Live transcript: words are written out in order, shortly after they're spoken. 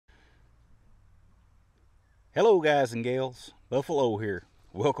Hello guys and gals, Buffalo here.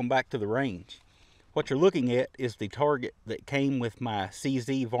 Welcome back to the range. What you're looking at is the target that came with my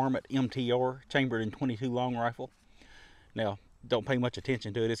CZ VARMINT MTR chambered in .22 long rifle. Now, don't pay much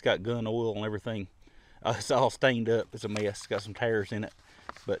attention to it. It's got gun oil and everything. It's all stained up. It's a mess. It's got some tears in it.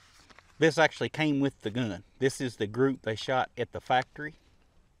 But this actually came with the gun. This is the group they shot at the factory.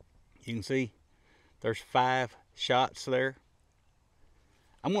 You can see there's 5 shots there.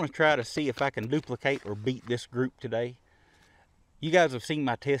 I'm going to try to see if I can duplicate or beat this group today. You guys have seen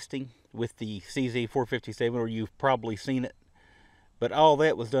my testing with the CZ 457, or you've probably seen it. But all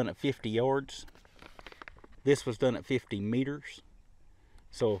that was done at 50 yards. This was done at 50 meters.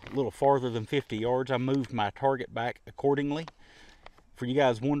 So a little farther than 50 yards. I moved my target back accordingly. For you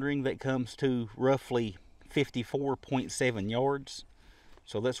guys wondering, that comes to roughly 54.7 yards.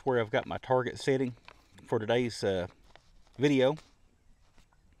 So that's where I've got my target setting for today's video.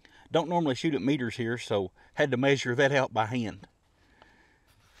 Don't normally shoot at meters here, so had to measure that out by hand.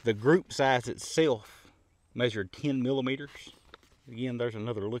 The group size itself measured 10 millimeters. Again, there's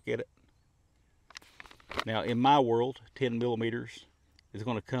another look at it. Now, in my world, 10 millimeters is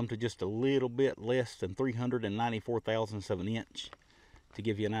going to come to just a little bit less than 394 thousandths of an inch, to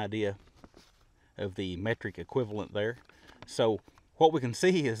give you an idea of the metric equivalent there. So what we can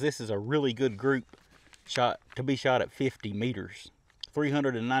see is this is a really good group to be shot at 50 meters.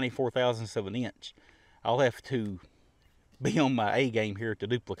 394 thousandths of an inch. I'll have to be on my A game here to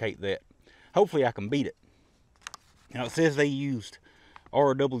duplicate that. Hopefully I can beat it. Now it says they used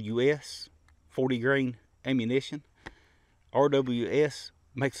RWS 40 grain ammunition. RWS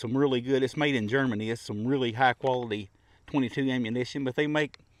makes some really good, it's made in Germany, it's some really high quality .22 ammunition, but they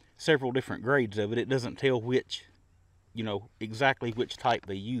make several different grades of it. It doesn't tell which, exactly which type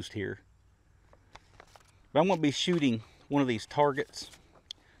they used here. But I'm going to be shooting one of these targets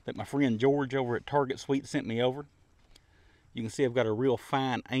that my friend George over at Target Suite sent me over. You can see I've got a real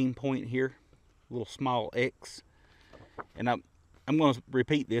fine aim point here, a little small X. And I'm going to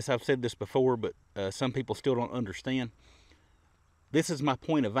repeat this. I've said this before, but some people still don't understand. This is my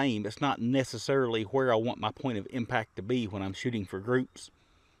point of aim. It's not necessarily where I want my point of impact to be when I'm shooting for groups.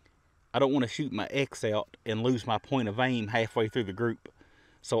 I don't want to shoot my X out and lose my point of aim halfway through the group.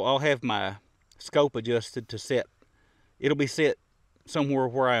 So I'll have my scope adjusted to set. It'll be set somewhere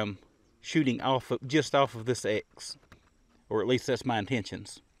where I'm shooting just off of this X, or at least that's my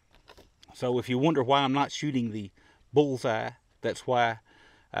intentions. So if you wonder why I'm not shooting the bullseye, that's why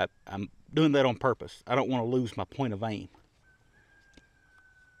I'm doing that on purpose. I don't want to lose my point of aim.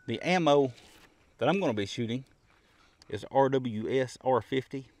 The ammo that I'm going to be shooting is RWS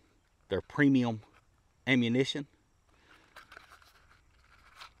R50. They're premium ammunition.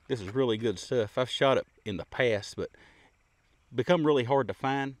 This is really good stuff. I've shot it in the past, but become really hard to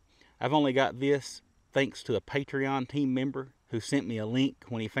find. I've only got this thanks to a Patreon team member who sent me a link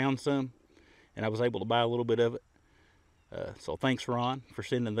when he found some, and I was able to buy a little bit of it. So thanks, Ron, for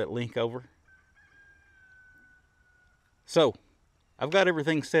sending that link over. So I've got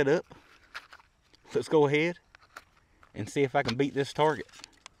everything set up. Let's go ahead and see if I can beat this target.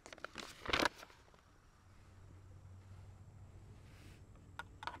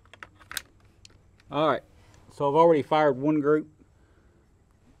 All right, so I've already fired one group.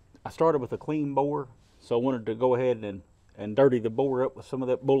 I started with a clean bore, so I wanted to go ahead and dirty the bore up with some of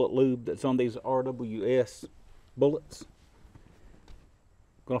that bullet lube that's on these RWS bullets.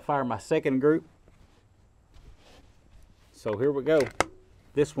 I'm gonna fire my second group. So here we go.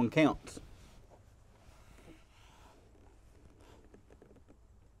 This one counts.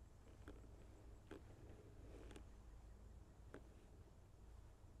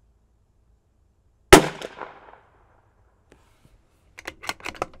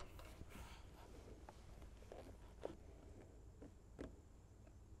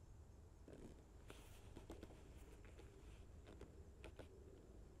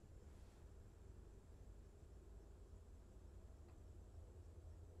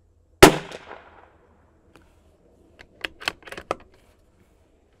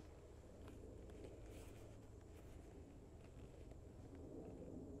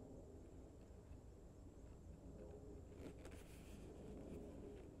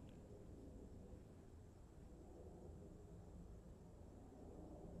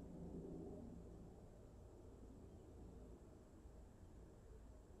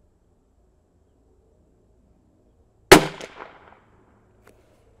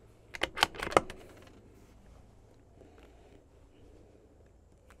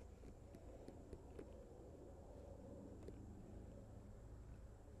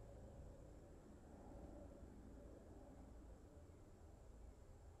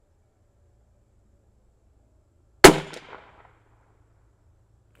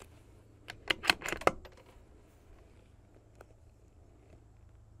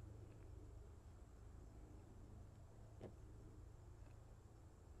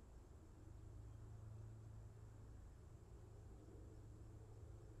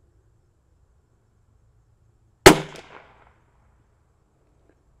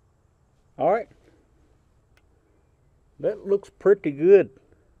 All right. That looks pretty good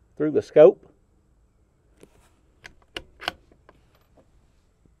through the scope.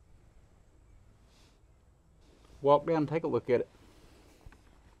 Walk down and take a look at it.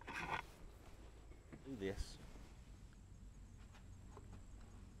 Do this.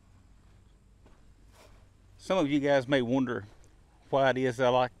 Some of you guys may wonder why it is I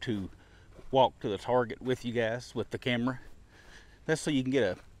like to walk to the target with you guys with the camera. That's so you can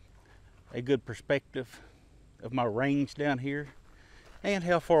get a good perspective of my range down here and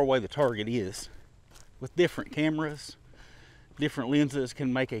how far away the target is. With different cameras, different lenses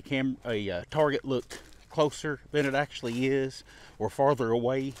can make a target look closer than it actually is, or farther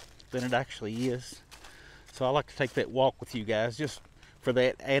away than it actually is. So I like to take that walk with you guys just for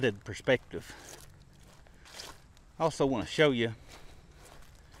that added perspective. I also want to show you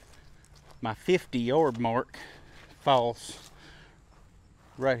my 50-yard mark falls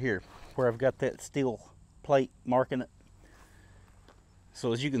right here where I've got that steel plate marking it.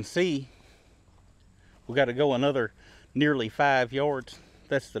 So as you can see, we got to go another nearly 5 yards.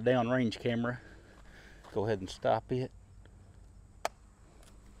 That's the downrange camera. Go ahead and stop it.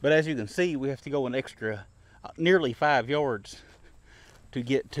 But as you can see, we have to go an extra nearly 5 yards to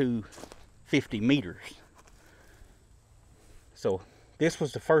get to 50 meters. So this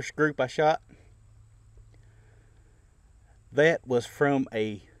was the first group I shot. That was from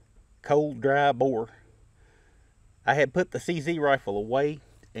a cold, dry bore. I had put the CZ rifle away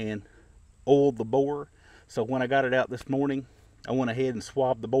and oiled the bore. So when I got it out this morning, I went ahead and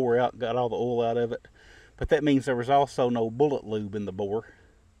swabbed the bore out, got all the oil out of it. But that means there was also no bullet lube in the bore.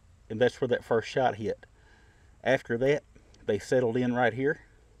 And that's where that first shot hit. After that, they settled in right here.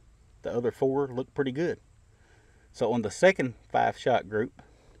 The other 4 looked pretty good. So on the second 5-shot group,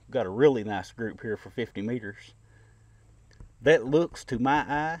 we've got a really nice group here for 50 meters. That looks, to my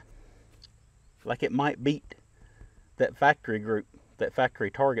eye, like it might beat that factory group, that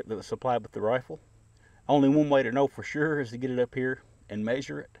factory target that was supplied with the rifle. Only one way to know for sure is to get it up here and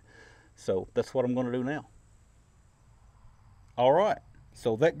measure it. So that's what I'm going to do now. All right,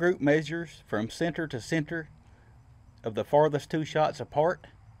 so that group measures from center to center of the farthest 2 shots apart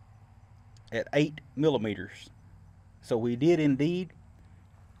at 8 millimeters. So we did indeed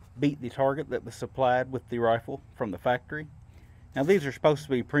beat the target that was supplied with the rifle from the factory. Now these are supposed to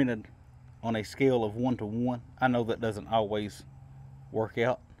be printed on a scale of 1 to 1. I know that doesn't always work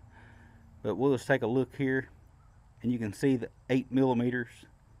out, but we'll just take a look here and you can see that 8 millimeters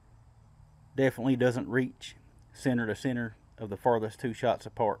definitely doesn't reach center to center of the farthest 2 shots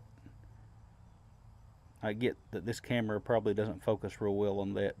apart. I get that this camera probably doesn't focus real well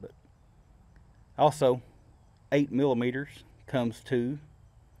on that, but also 8 millimeters comes to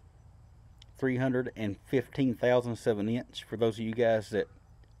 315 thousandths of an inch for those of you guys that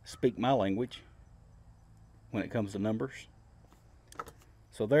speak my language when it comes to numbers.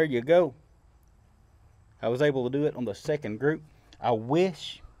 So there you go. I was able to do it on the second group. I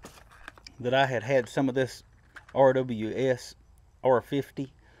wish that I had had some of this RWS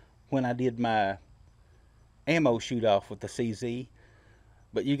R50 when I did my ammo shoot off with the CZ,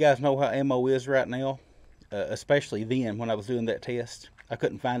 but you guys know how ammo is right now, especially then when I was doing that test. I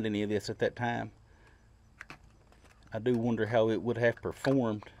couldn't find any of this at that time. I do wonder how it would have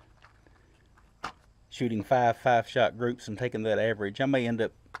performed shooting 5 5-shot groups and taking that average. I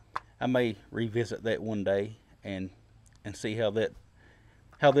may revisit that one day and see how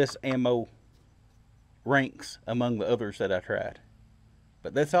this ammo ranks among the others that I tried.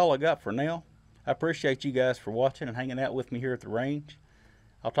 But that's all I got for now. I appreciate you guys for watching and hanging out with me here at the range.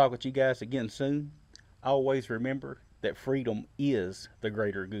 I'll talk with you guys again soon. Always remember that freedom is the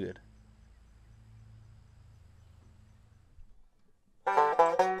greater good.